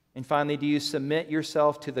 And finally, do you submit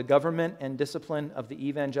yourself to the government and discipline of the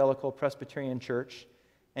Evangelical Presbyterian Church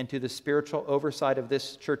and to the spiritual oversight of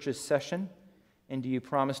this church's session? And do you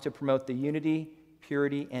promise to promote the unity,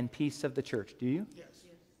 purity, and peace of the church? Do you? Yes.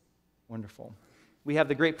 Wonderful. We have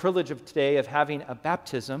the great privilege of today of having a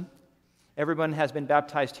baptism. Everyone has been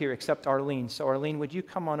baptized here except Arlene. So Arlene, would you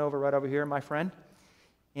come on over right over here, my friend?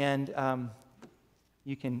 And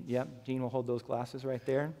you can, Gene will hold those glasses right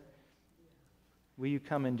there. Will you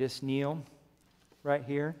come and just kneel right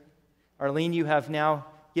here? Arlene, you have now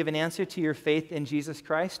given answer to your faith in Jesus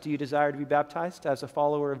Christ. Do you desire to be baptized as a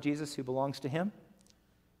follower of Jesus who belongs to Him?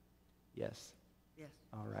 Yes. Yes.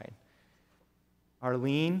 All right.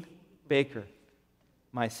 Arlene Baker,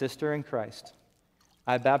 my sister in Christ,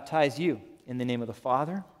 I baptize you in the name of the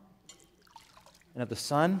Father and of the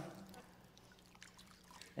Son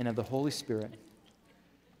and of the Holy Spirit.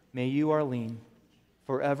 May you, Arlene,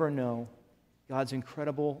 forever know God's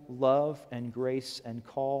incredible love and grace and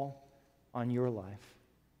call on your life.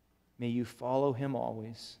 May you follow Him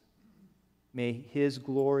always. May His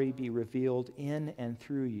glory be revealed in and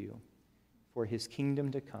through you for His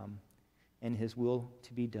kingdom to come and His will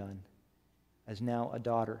to be done as now a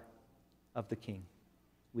daughter of the King.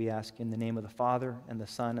 We ask in the name of the Father and the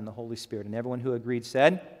Son and the Holy Spirit. And everyone who agreed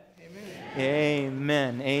said, Amen.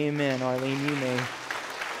 Amen. Amen. Arlene, you may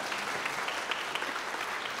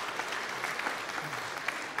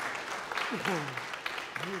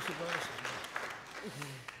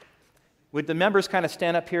Would the members kind of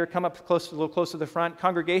stand up here, come up close, a little close to the front?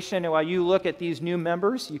 Congregation, while you look at these new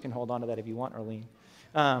members, you can hold on to that if you want, Arlene.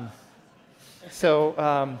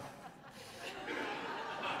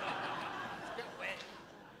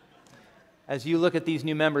 As you look at these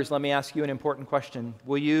new members, let me ask you an important question.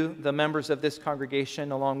 Will you, the members of this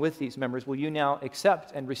congregation, along with these members, will you now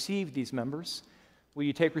accept and receive these members? Will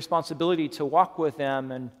you take responsibility to walk with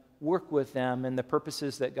them and work with them in the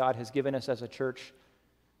purposes that God has given us as a church,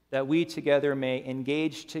 that we together may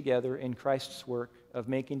engage together in Christ's work of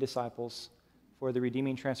making disciples for the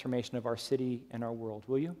redeeming transformation of our city and our world?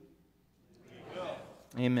 Will you? We will.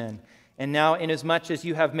 Amen. And now, inasmuch as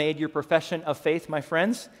you have made your profession of faith, my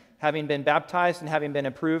friends, having been baptized and having been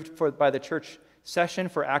approved by the church session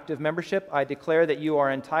for active membership, I declare that you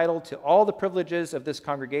are entitled to all the privileges of this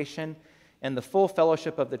congregation and the full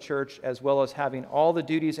fellowship of the church, as well as having all the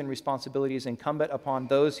duties and responsibilities incumbent upon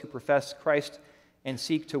those who profess Christ and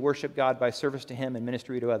seek to worship God by service to Him and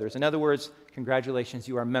ministry to others. In other words, congratulations,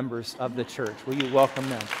 you are members of the church. Will you welcome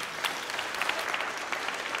them?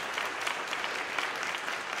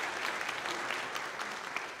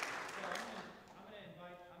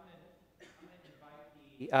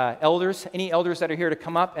 Elders, any elders that are here to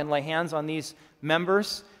come up and lay hands on these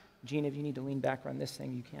members. Gene, if you need to lean back on this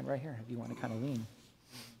thing, you can right here if you want to kind of lean.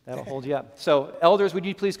 That'll hold you up. So, elders, would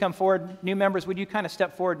you please come forward? New members, would you kind of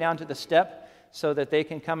step forward down to the step so that they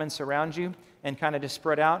can come and surround you and kind of just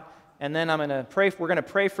spread out? And then I'm going to pray. We're going to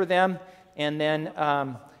pray for them, and then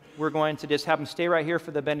we're going to just have them stay right here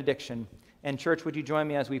for the benediction. And church, would you join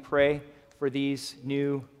me as we pray for these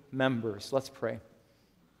new members? Let's pray.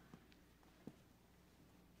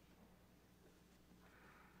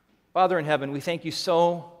 Father in heaven, we thank you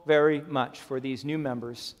so very much for these new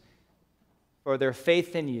members, for their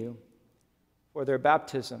faith in you, for their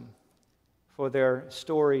baptism, for their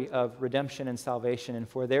story of redemption and salvation, and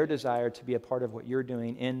for their desire to be a part of what you're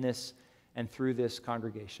doing in this and through this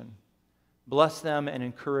congregation. Bless them and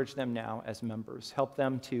encourage them now as members. Help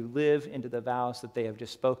them to live into the vows that they have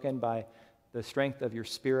just spoken by the strength of your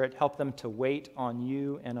Spirit. Help them to wait on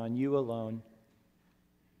you and on you alone,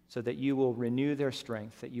 so that you will renew their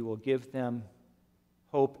strength, that you will give them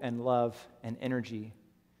hope and love and energy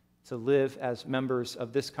to live as members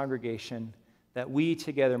of this congregation, that we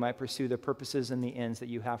together might pursue the purposes and the ends that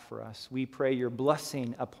you have for us. We pray your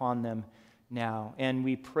blessing upon them now, and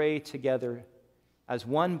we pray together as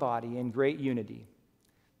one body in great unity,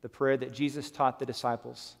 the prayer that Jesus taught the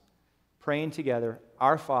disciples, praying together,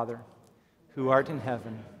 Our Father, who art in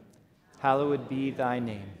heaven, hallowed be thy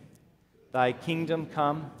name. Thy kingdom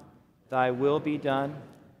come, thy will be done,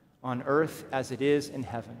 on earth as it is in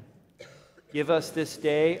heaven. Give us this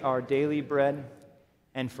day our daily bread,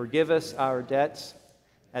 and forgive us our debts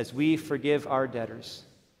as we forgive our debtors.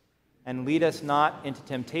 And lead us not into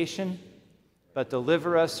temptation, but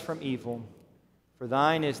deliver us from evil. For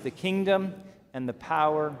thine is the kingdom, and the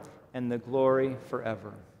power, and the glory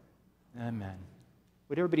forever. Amen.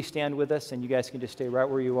 Would everybody stand with us, and you guys can just stay right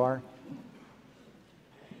where you are?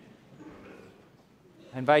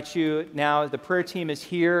 I invite you now, the prayer team is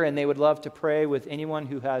here, and they would love to pray with anyone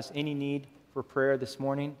who has any need for prayer this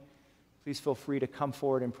morning. Please feel free to come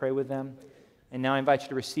forward and pray with them. And now I invite you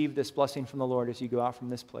to receive this blessing from the Lord as you go out from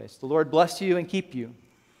this place. The Lord bless you and keep you.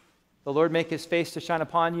 The Lord make his face to shine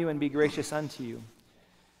upon you and be gracious unto you.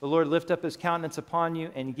 The Lord lift up his countenance upon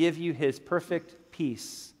you and give you his perfect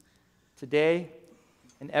peace today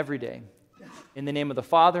and every day. In the name of the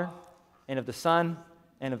Father, and of the Son,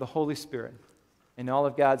 and of the Holy Spirit. And all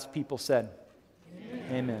of God's people said, Amen.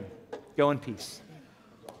 Amen. Go in peace.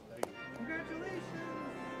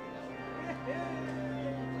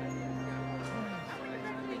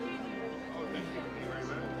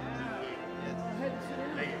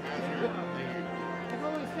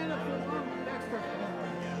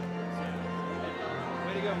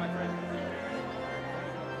 Way to go, my friend.